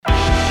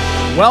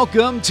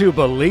Welcome to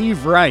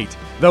Believe Right,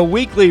 the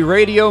weekly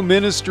radio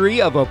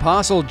ministry of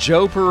Apostle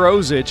Joe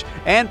Perosic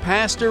and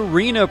Pastor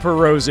Rena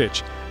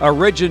Perosic,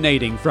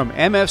 originating from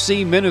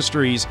MFC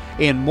Ministries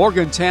in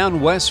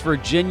Morgantown, West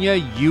Virginia,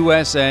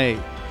 USA.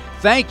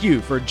 Thank you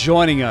for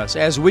joining us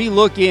as we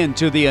look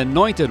into the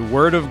anointed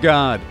Word of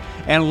God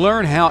and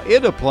learn how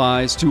it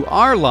applies to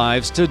our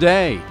lives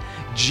today.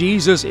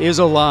 Jesus is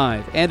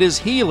alive and is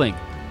healing,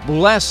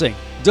 blessing,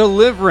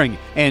 delivering,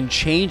 and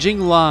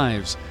changing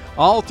lives,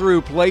 all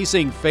through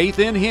placing faith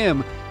in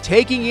Him,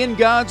 taking in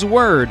God's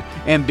Word,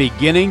 and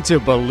beginning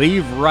to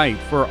believe right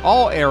for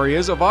all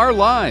areas of our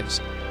lives.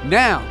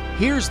 Now,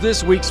 here's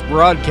this week's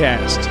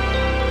broadcast.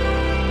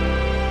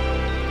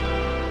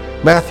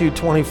 Matthew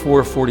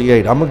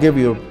 24:48. I'm going to give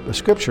you a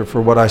scripture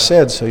for what I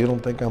said so you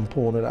don't think I'm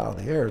pulling it out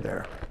of the air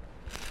there.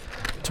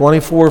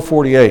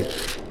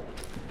 24:48.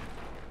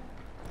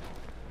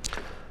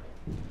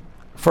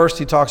 First,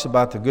 he talks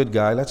about the good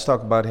guy. Let's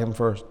talk about him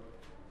first.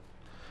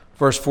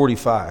 Verse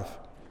 45.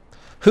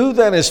 Who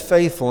then is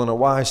faithful and a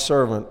wise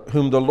servant,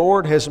 whom the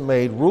Lord has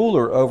made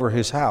ruler over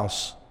his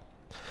house,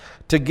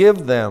 to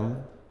give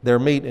them their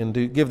meat in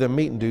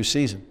due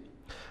season?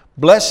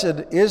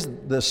 Blessed is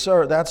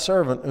that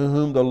servant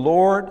whom the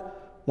Lord,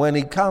 when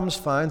he comes,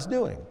 finds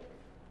doing.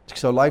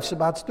 So life's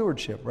about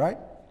stewardship, right?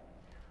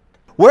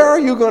 Where are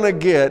you going to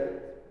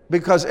get,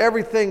 because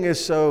everything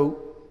is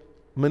so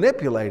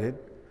manipulated,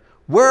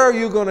 where are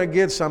you going to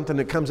get something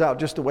that comes out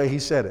just the way he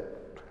said it?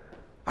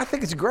 I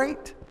think it's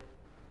great.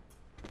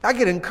 I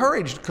get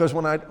encouraged because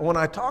when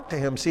I talk to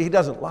him, see, he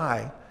doesn't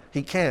lie.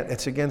 He can't.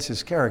 It's against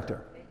his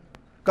character.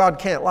 God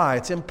can't lie.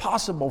 It's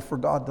impossible for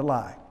God to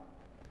lie.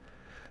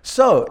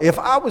 So if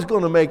I was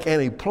going to make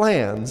any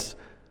plans,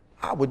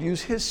 I would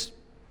use his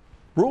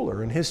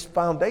ruler and his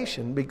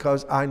foundation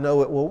because I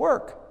know it will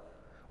work.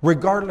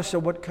 Regardless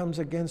of what comes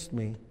against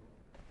me,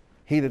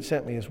 he that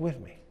sent me is with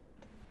me.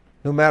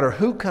 No matter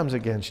who comes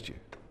against you.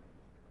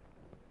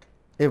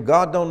 If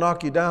God don't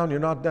knock you down, you're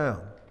not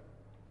down.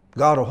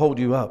 God will hold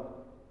you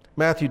up.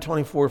 Matthew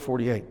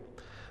 24:48.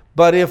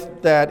 But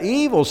if that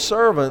evil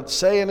servant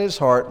say in his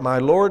heart, my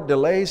Lord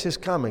delays his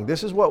coming.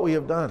 This is what we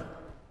have done.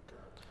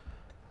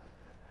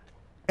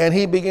 And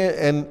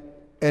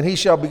he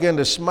shall begin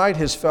to smite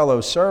his fellow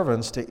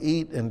servants to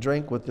eat and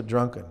drink with the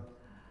drunken.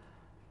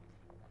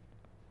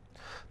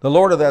 The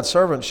Lord of that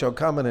servant shall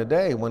come in a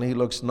day when he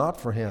looks not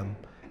for him,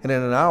 and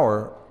in an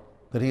hour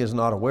that he is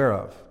not aware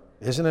of.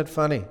 Isn't it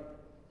funny?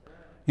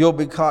 You'll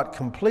be caught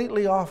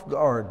completely off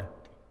guard.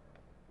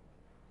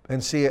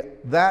 And see,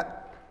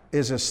 that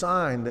is a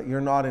sign that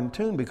you're not in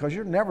tune, because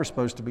you're never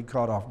supposed to be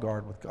caught off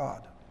guard with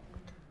God.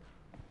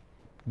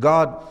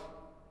 God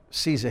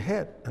sees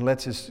ahead and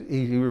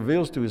he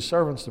reveals to his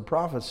servants, the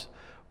prophets,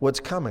 what's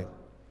coming.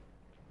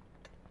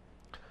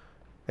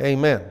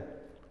 Amen.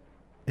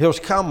 He'll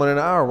come in an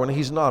hour when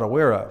he's not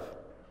aware of,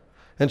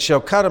 and shall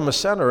cut him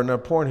asunder and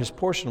appoint his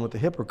portion with the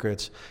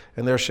hypocrites,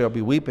 and there shall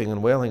be weeping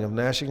and wailing of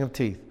gnashing of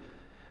teeth.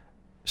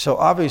 So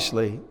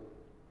obviously,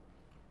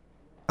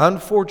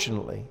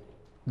 unfortunately,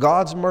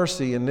 God's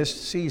mercy in this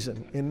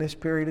season, in this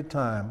period of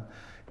time,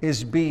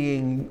 is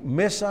being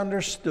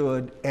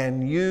misunderstood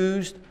and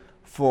used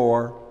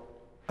for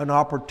an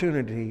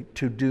opportunity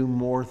to do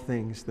more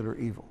things that are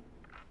evil.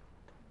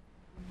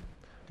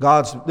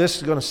 This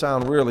is going to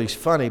sound really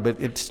funny, but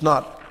it's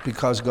not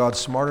because God's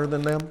smarter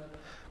than them,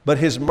 but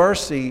his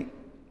mercy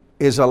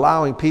is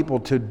allowing people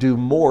to do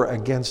more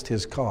against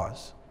his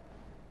cause.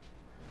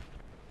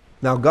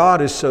 Now, God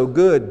is so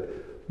good,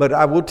 but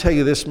I will tell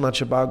you this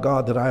much about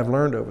God that I have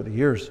learned over the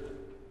years.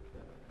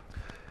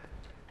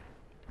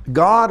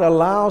 God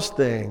allows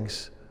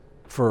things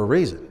for a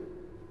reason.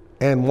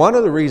 And one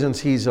of the reasons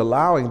he's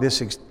allowing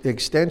this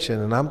extension,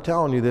 and I'm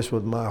telling you this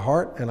with my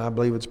heart, and I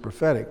believe it's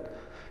prophetic,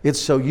 it's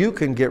so you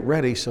can get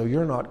ready so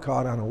you're not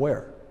caught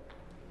unaware.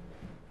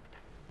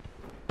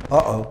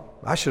 Uh-oh,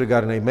 I should have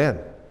got an amen.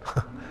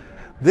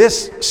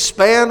 This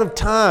span of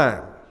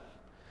time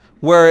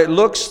where it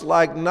looks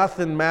like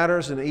nothing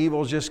matters and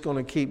evil's just going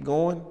to keep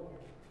going,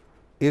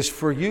 is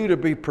for you to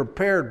be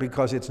prepared,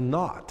 because it's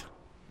not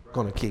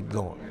going to keep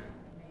going.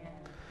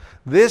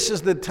 This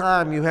is the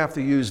time you have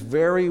to use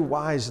very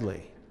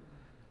wisely.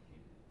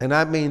 And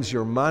that means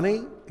your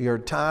money, your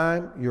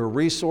time, your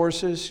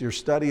resources, your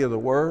study of the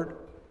Word.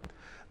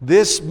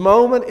 This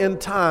moment in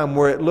time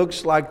where it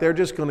looks like they're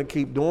just going to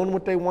keep doing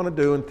what they want to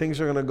do and things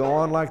are going to go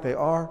on like they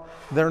are,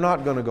 they're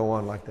not going to go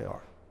on like they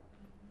are.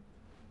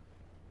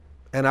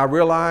 And I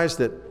realize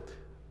that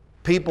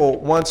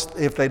people,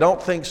 if they don't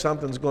think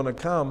something's going to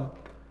come,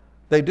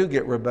 they do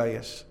get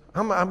rebellious.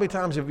 How many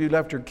times have you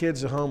left your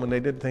kids at home and they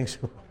did things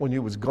when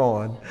you was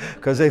gone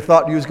because they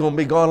thought you was going to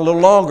be gone a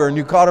little longer, and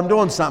you caught them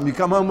doing something? You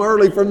come home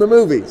early from the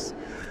movies.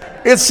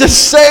 It's the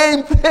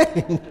same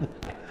thing.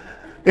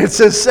 It's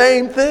the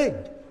same thing.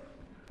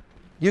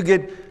 You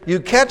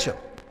catch them.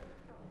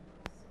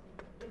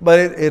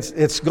 But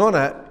there's going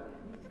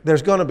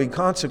to be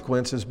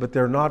consequences, but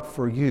they're not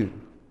for you.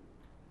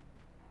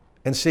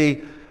 And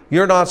see,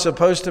 you're not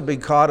supposed to be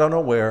caught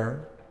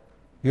unaware.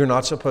 You're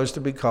not supposed to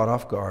be caught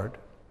off guard.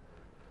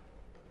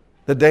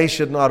 The day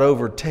should not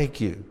overtake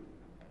you.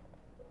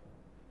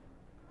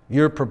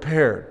 You're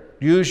prepared.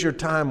 Use your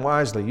time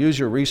wisely. Use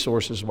your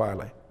resources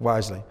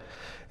wisely.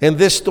 In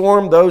this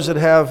storm, those that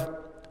have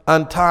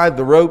untied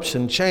the ropes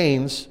and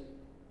chains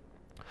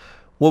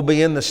will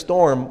be in the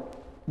storm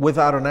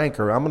without an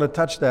anchor. I'm going to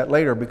touch that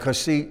later because,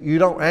 see, you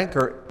don't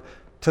anchor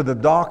to the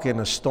dock in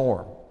a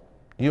storm.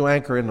 You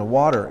anchor in the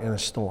water in a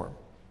storm.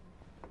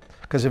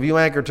 Because if you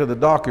anchor to the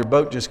dock, your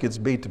boat just gets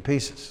beat to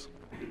pieces.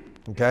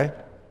 Okay?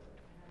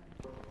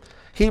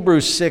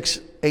 Hebrews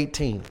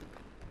 6:18.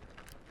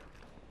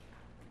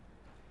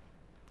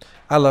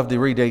 I love to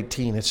read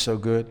 18. It's so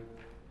good.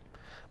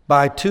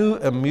 By two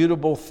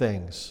immutable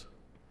things,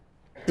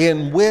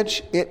 in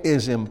which it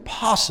is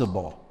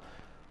impossible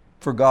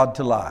for God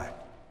to lie.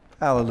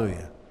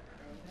 Hallelujah.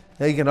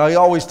 He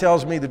always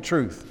tells me the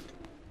truth.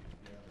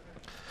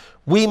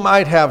 We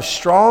might have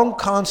strong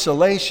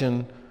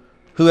consolation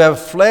who have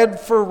fled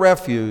for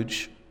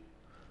refuge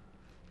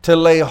to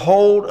lay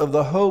hold of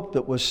the hope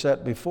that was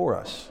set before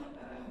us.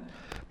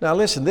 Now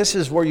listen, this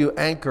is where you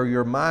anchor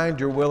your mind,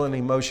 your will, and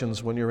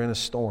emotions when you're in a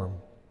storm.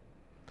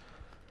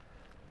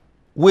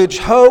 Which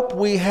hope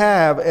we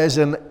have as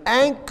an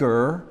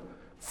anchor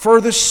for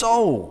the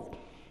soul,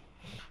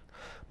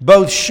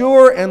 both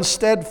sure and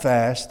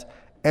steadfast,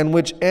 and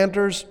which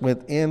enters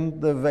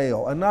within the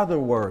veil. In other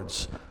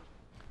words,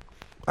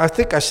 I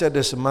think I said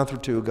this a month or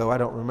two ago, I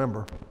don't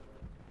remember.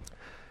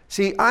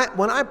 See,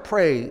 when I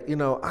pray,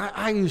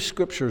 I use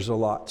scriptures a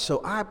lot.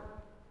 So I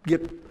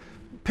get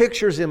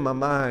pictures in my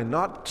mind,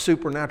 not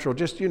supernatural,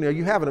 just,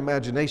 you have an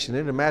imagination.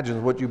 It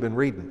imagines what you've been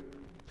reading.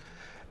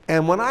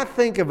 And when I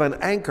think of an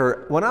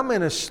anchor, when I'm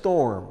in a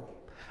storm,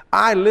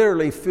 I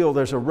literally feel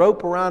there's a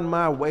rope around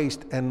my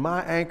waist and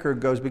my anchor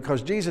goes,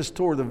 because Jesus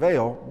tore the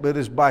veil, but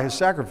it's by his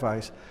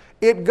sacrifice.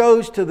 It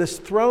goes to this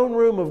throne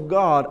room of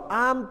God.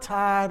 I'm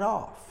tied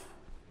off.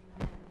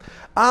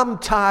 I'm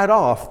tied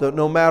off that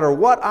no matter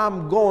what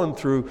I'm going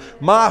through,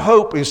 my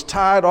hope is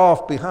tied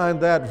off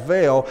behind that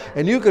veil.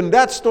 And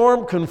that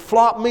storm can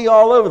flop me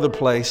all over the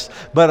place,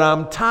 but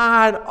I'm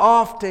tied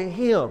off to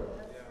him.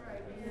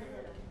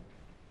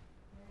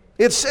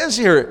 It says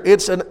here,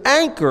 it's an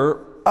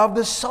anchor of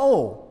the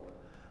soul.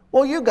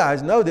 Well, you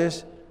guys know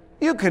this.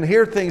 You can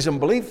hear things and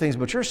believe things,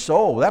 but your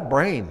soul, that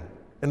brain,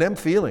 and them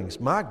feelings,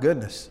 my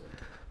goodness.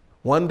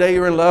 One day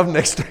you're in love,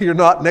 next day you're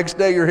not, next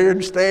day you're here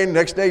and staying,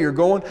 next day you're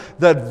going.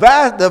 The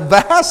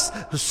vast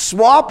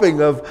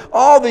swapping of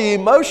all the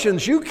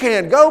emotions, you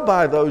can't go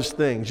by those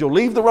things. You'll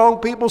leave the wrong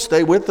people,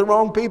 stay with the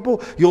wrong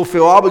people. You'll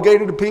feel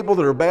obligated to people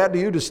that are bad to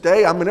you to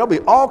stay. I mean, there'll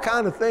be all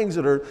kinds of things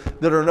that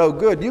are no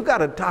good. You've got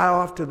to tie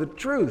off to the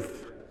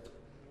truth,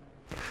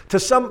 to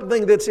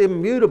something that's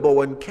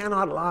immutable and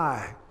cannot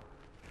lie.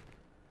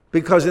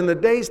 Because in the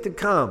days to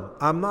come,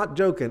 I'm not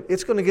joking,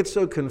 it's going to get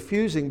so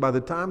confusing by the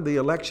time the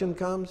election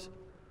comes.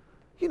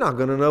 You're not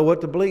going to know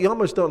what to believe. You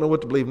almost don't know what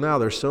to believe now.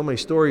 There's so many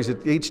stories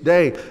that each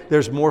day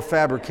there's more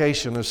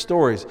fabrication of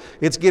stories.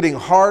 It's getting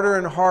harder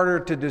and harder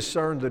to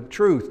discern the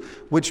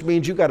truth, which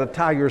means you got to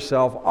tie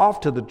yourself off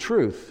to the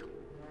truth.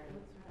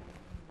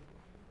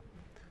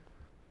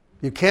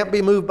 You can't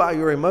be moved by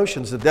your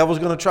emotions. The devil's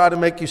going to try to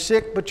make you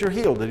sick, but you're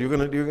healed. The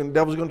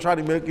devil's going to try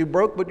to make you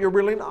broke, but you're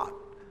really not.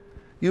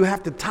 You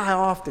have to tie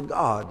off to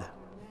God.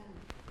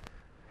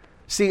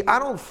 See, I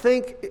don't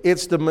think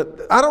there's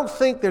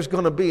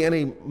going to be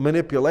any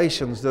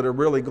manipulations that are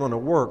really going to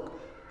work.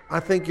 I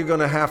think you're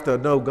going to have to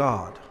know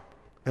God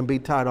and be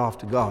tied off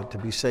to God to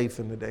be safe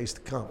in the days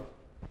to come.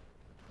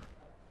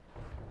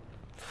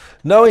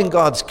 Knowing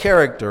God's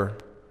character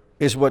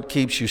is what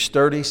keeps you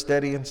sturdy,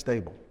 steady, and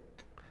stable.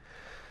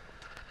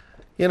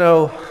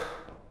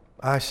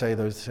 I say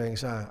those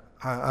things.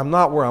 I'm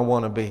not where I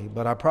want to be,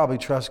 but I probably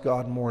trust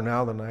God more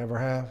now than I ever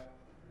have.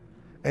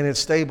 And it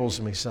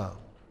stables me some.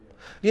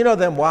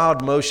 Them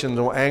wild emotions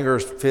or anger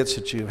fits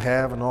that you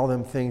have and all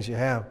them things you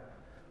have.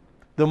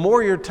 The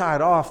more you're tied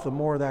off, the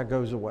more that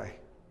goes away.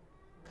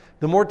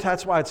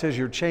 That's why it says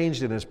you're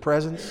changed in his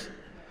presence.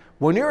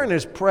 When you're in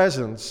his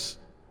presence,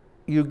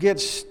 you get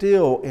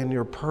still in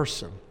your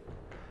person.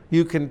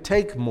 You can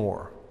take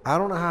more. I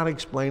don't know how to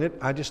explain it.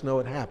 I just know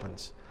it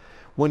happens.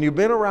 When you've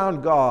been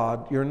around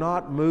God, you're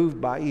not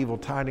moved by evil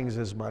tidings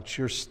as much.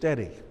 You're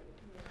steady.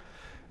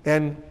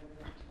 And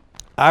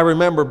I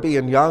remember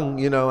being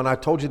young, and I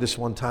told you this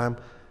one time.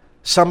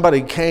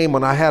 Somebody came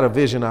when I had a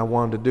vision I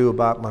wanted to do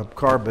about my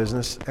car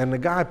business, and the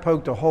guy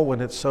poked a hole in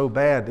it so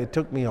bad, it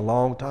took me a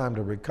long time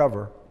to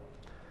recover.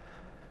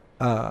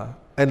 And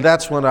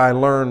that's when I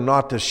learned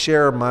not to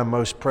share my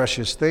most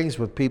precious things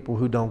with people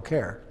who don't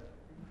care.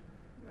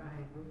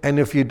 And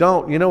if you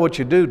don't, you know what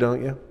you do,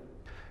 don't you?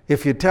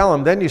 If you tell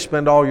them, then you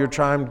spend all your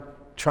time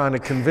trying to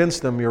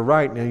convince them you're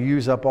right, and you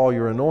use up all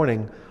your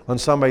anointing on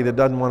somebody that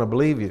doesn't want to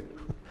believe you.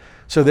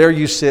 So there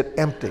you sit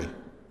empty.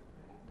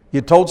 You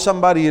told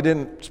somebody you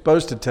didn't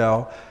supposed to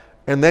tell,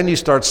 and then you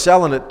start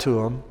selling it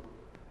to them,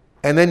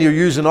 and then you're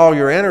using all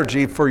your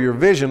energy for your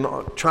vision,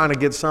 trying to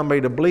get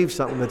somebody to believe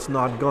something that's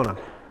not gonna.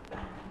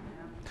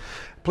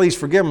 Please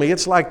forgive me.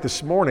 It's like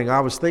this morning. I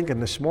was thinking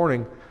this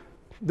morning,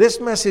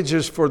 This message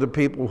is for the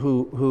people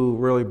who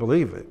really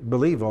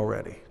believe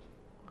already.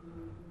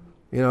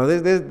 You know,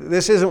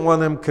 this isn't one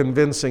of them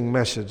convincing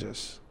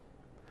messages.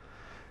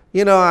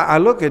 You know, I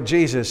look at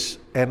Jesus,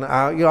 and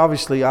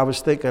obviously I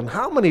was thinking,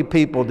 how many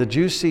people did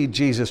you see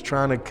Jesus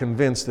trying to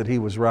convince that he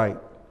was right?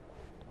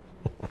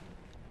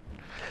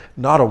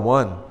 Not a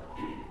one.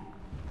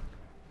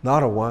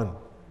 Not a one.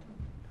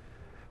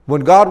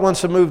 When God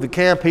wants to move the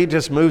camp, he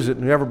just moves it,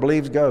 and whoever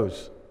believes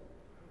goes.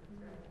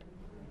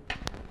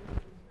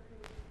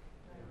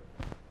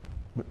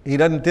 He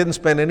didn't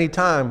spend any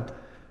time.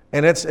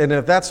 And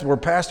if that's where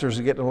pastors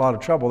are getting in a lot of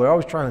trouble, they're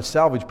always trying to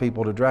salvage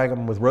people to drag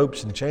them with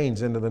ropes and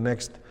chains into the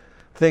next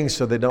thing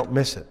so they don't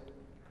miss it.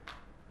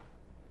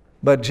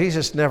 But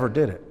Jesus never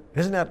did it.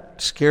 Isn't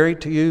that scary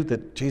to you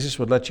that Jesus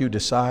would let you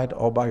decide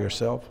all by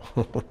yourself?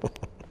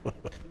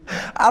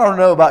 I don't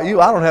know about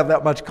you. I don't have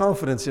that much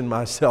confidence in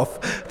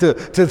myself to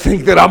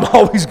think that I'm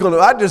always going to.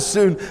 I just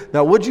soon.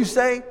 Now, what'd you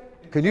say?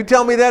 Can you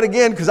tell me that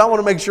again? Because I want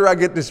to make sure I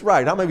get this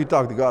right. How many of you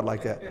talk to God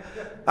like that?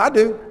 I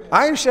do.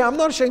 I'm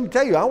not ashamed to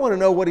tell you. I want to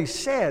know what he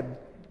said,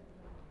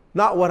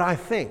 not what I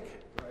think.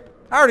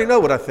 I already know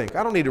what I think.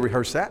 I don't need to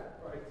rehearse that.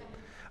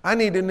 I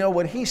need to know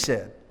what he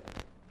said.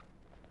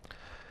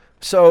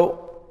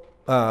 So,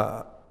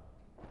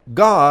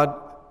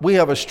 God, we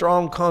have a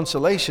strong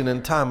consolation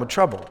in time of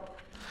trouble.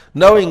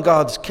 Knowing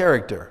God's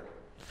character.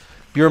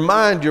 Your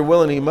mind, your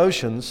will, and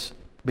emotions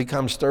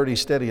become sturdy,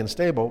 steady, and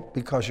stable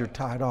because you're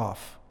tied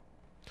off.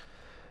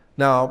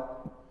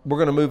 Now, we're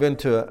going to move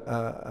into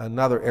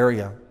another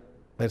area.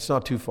 It's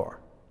not too far,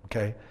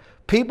 okay?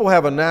 People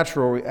have a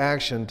natural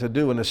reaction to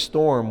do in a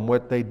storm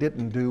what they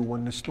didn't do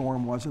when the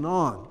storm wasn't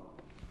on,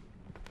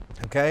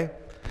 okay?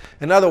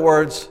 In other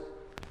words,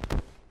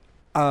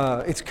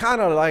 it's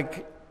kind of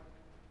like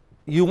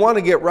you want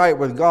to get right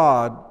with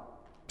God,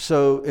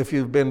 so if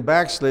you've been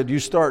backslid, you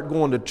start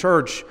going to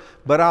church,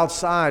 but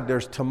outside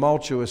there's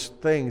tumultuous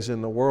things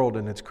in the world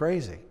and it's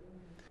crazy.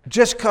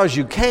 Just because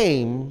you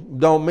came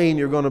don't mean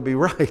you're going to be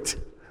right.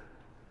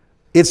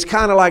 It's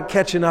kind of like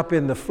catching up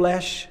in the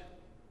flesh.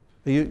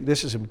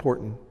 This is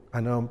important.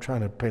 I know I'm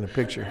trying to paint a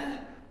picture.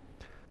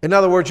 In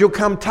other words, you'll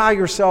come tie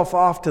yourself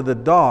off to the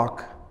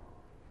dock,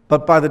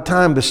 but by the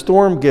time the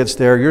storm gets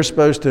there, you're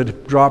supposed to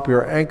drop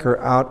your anchor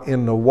out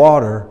in the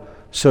water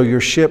so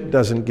your ship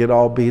doesn't get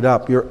all beat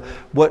up.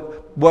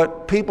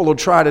 What people will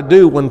try to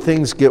do when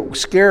things get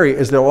scary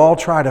is they'll all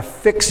try to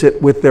fix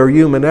it with their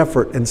human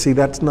effort. And see,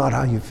 that's not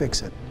how you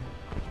fix it.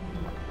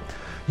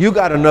 You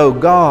got to know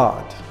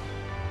God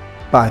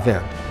by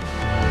then.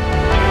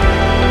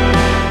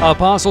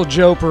 Apostle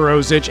Joe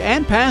Perosic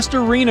and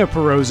Pastor Rena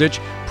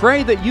Perosic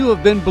pray that you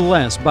have been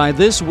blessed by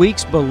this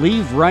week's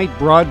Believe Right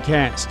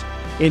broadcast.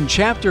 In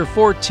chapter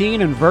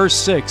 14 and verse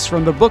 6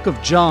 from the book of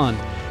John,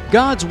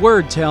 God's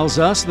Word tells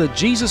us that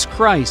Jesus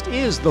Christ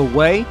is the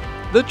way,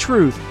 the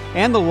truth,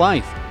 and the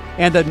life,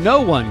 and that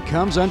no one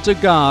comes unto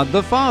God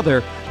the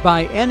Father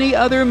by any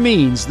other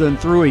means than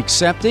through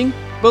accepting,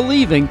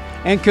 believing,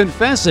 and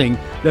confessing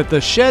that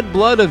the shed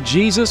blood of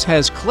Jesus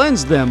has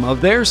cleansed them of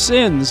their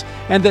sins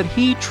and that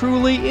He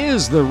truly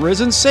is the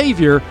risen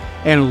Savior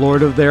and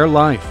Lord of their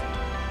life.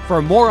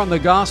 For more on the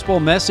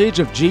gospel message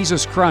of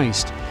Jesus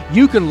Christ,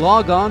 you can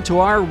log on to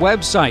our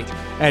website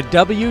at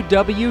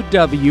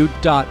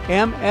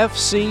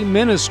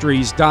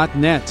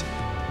www.mfcministries.net.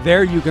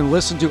 There you can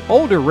listen to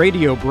older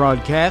radio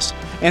broadcasts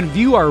and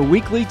view our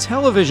weekly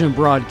television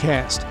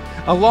broadcast,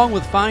 along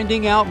with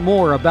finding out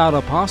more about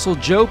Apostle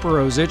Joe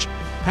Perosic,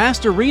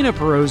 Pastor Rena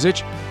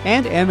Perosic,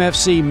 and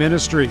MFC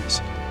Ministries.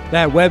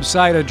 That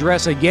website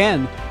address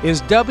again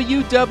is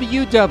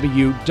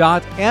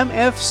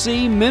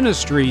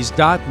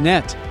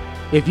www.mfcministries.net.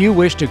 If you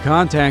wish to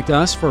contact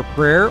us for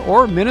prayer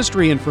or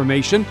ministry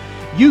information,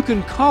 you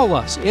can call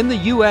us in the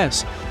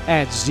U.S.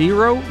 at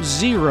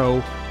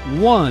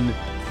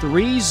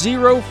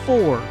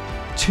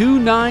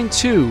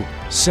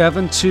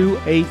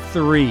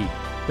 001-304-292-7283.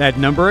 That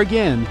number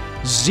again,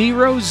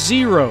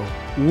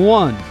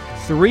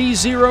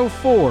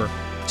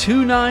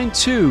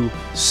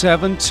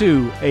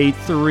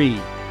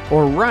 001-304-292-7283.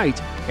 Or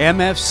write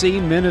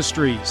MFC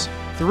Ministries,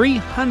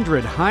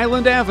 300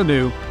 Highland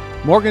Avenue,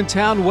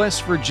 Morgantown,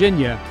 West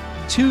Virginia,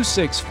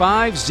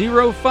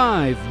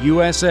 26505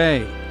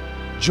 USA.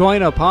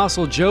 Join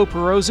Apostle Joe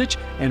Perosic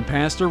and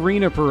Pastor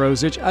Rena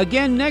Perosic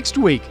again next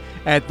week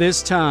at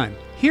this time,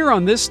 here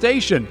on this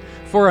station,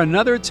 for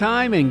another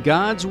time in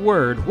God's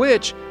Word,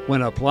 which,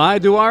 when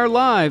applied to our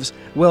lives,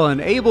 will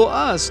enable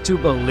us to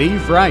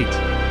believe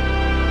right.